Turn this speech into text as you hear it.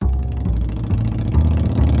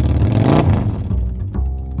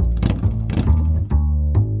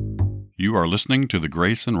You are listening to the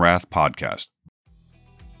Grace and Wrath podcast.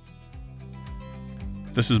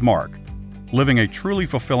 This is Mark. Living a truly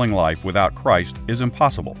fulfilling life without Christ is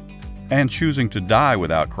impossible, and choosing to die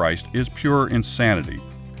without Christ is pure insanity.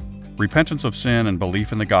 Repentance of sin and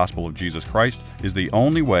belief in the gospel of Jesus Christ is the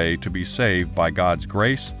only way to be saved by God's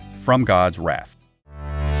grace from God's wrath.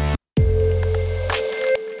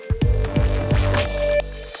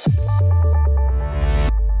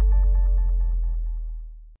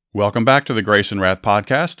 Welcome back to the Grace and Wrath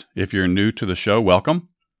podcast. If you're new to the show, welcome.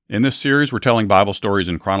 In this series, we're telling Bible stories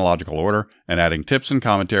in chronological order and adding tips and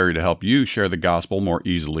commentary to help you share the gospel more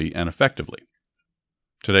easily and effectively.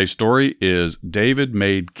 Today's story is David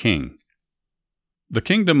made king. The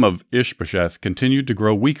kingdom of Ish-bosheth continued to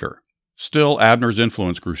grow weaker. Still, Abner's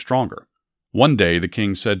influence grew stronger. One day, the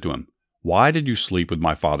king said to him, "Why did you sleep with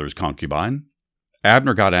my father's concubine?"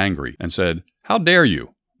 Abner got angry and said, "How dare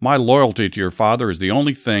you? My loyalty to your father is the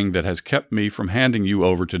only thing that has kept me from handing you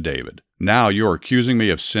over to David. Now you're accusing me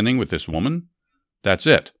of sinning with this woman? That's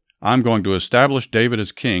it. I'm going to establish David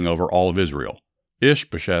as king over all of Israel."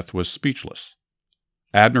 Ish-bosheth was speechless.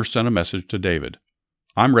 Abner sent a message to David.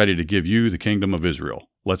 "I'm ready to give you the kingdom of Israel.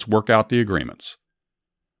 Let's work out the agreements."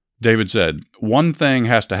 David said, "One thing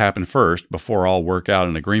has to happen first before I'll work out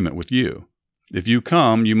an agreement with you. If you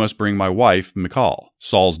come, you must bring my wife, Michal,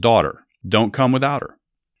 Saul's daughter. Don't come without her."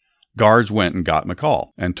 Guards went and got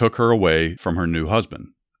Michal and took her away from her new husband.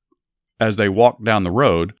 As they walked down the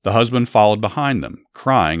road, the husband followed behind them,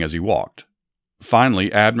 crying as he walked.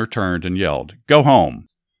 Finally, Abner turned and yelled, "Go home!"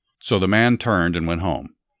 So the man turned and went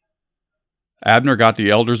home. Abner got the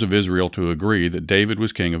elders of Israel to agree that David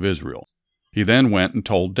was king of Israel. He then went and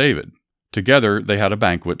told David. Together they had a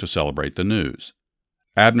banquet to celebrate the news.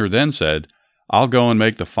 Abner then said, "I'll go and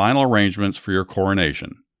make the final arrangements for your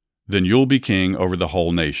coronation. Then you'll be king over the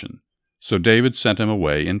whole nation." So David sent him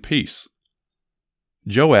away in peace.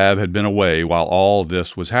 Joab had been away while all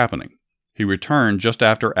this was happening. He returned just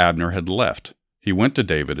after Abner had left. He went to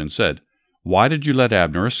David and said, "Why did you let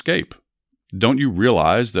Abner escape? Don't you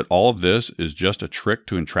realize that all of this is just a trick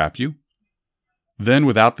to entrap you?" Then,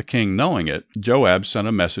 without the king knowing it, Joab sent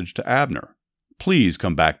a message to Abner. "Please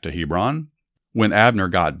come back to Hebron." When Abner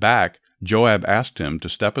got back, Joab asked him to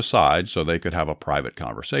step aside so they could have a private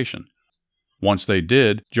conversation. Once they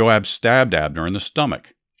did, Joab stabbed Abner in the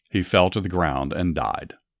stomach. He fell to the ground and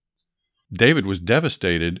died. David was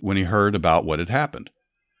devastated when he heard about what had happened.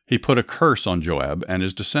 He put a curse on Joab and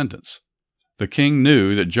his descendants. The king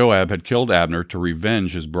knew that Joab had killed Abner to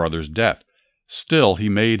revenge his brother's death. Still, he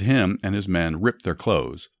made him and his men rip their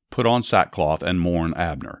clothes, put on sackcloth, and mourn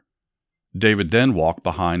Abner. David then walked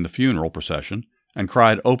behind the funeral procession and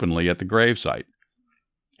cried openly at the gravesite.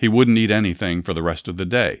 He wouldn't eat anything for the rest of the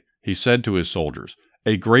day. He said to his soldiers,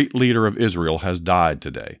 "A great leader of Israel has died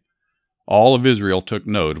today." All of Israel took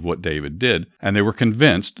note of what David did, and they were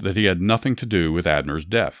convinced that he had nothing to do with Abner's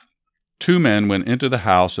death. 2 men went into the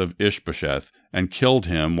house of Ish-bosheth and killed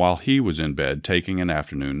him while he was in bed taking an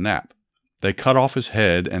afternoon nap. They cut off his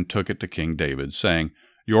head and took it to King David, saying,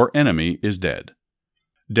 "Your enemy is dead."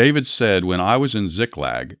 David said, "When I was in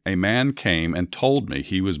Ziklag, a man came and told me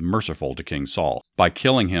he was merciful to King Saul by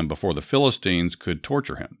killing him before the Philistines could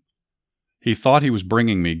torture him. He thought he was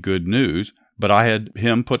bringing me good news, but I had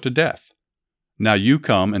him put to death. Now you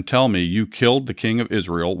come and tell me you killed the king of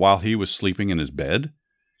Israel while he was sleeping in his bed?"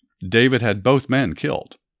 David had both men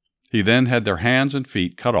killed. He then had their hands and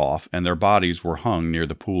feet cut off, and their bodies were hung near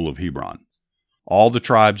the pool of Hebron. All the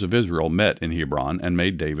tribes of Israel met in Hebron and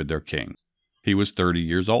made David their king. He was 30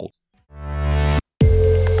 years old.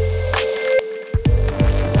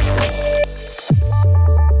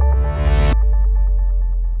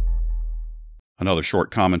 Another short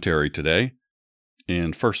commentary today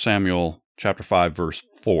in 1 Samuel chapter 5, verse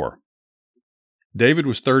 4. David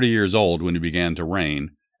was 30 years old when he began to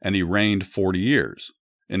reign, and he reigned 40 years.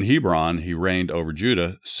 In Hebron, he reigned over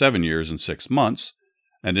Judah 7 years and 6 months,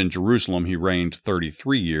 and in Jerusalem he reigned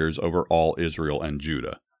 33 years over all Israel and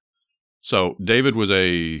Judah. So David was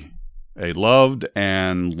a loved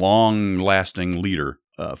and long-lasting leader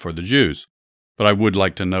for the Jews. But I would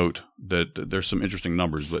like to note that there's some interesting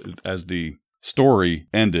numbers. But as the story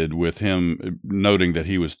ended with him noting that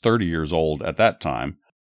he was 30 years old at that time,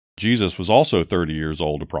 Jesus was also 30 years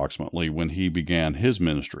old approximately when he began his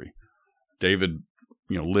ministry. David,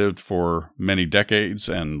 lived for many decades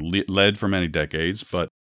and led for many decades, but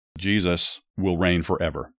Jesus will reign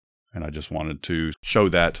forever. And I just wanted to show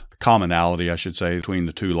that commonality, I should say, between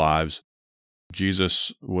the two lives.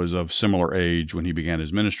 Jesus was of similar age when he began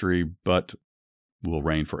his ministry, but will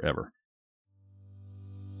reign forever.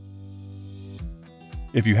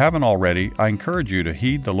 If you haven't already, I encourage you to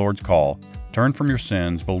heed the Lord's call, turn from your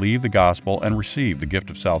sins, believe the gospel, and receive the gift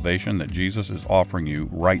of salvation that Jesus is offering you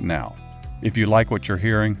right now. If you like what you're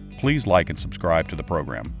hearing, please like and subscribe to the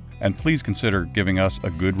program. And please consider giving us a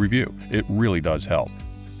good review. It really does help.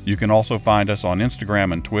 You can also find us on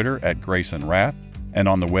Instagram and Twitter at Grace and Wrath, and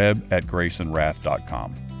on the web at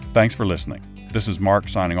graceandwrath.com. Thanks for listening. This is Mark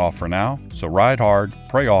signing off for now, so ride hard,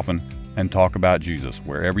 pray often, and talk about Jesus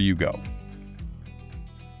wherever you go.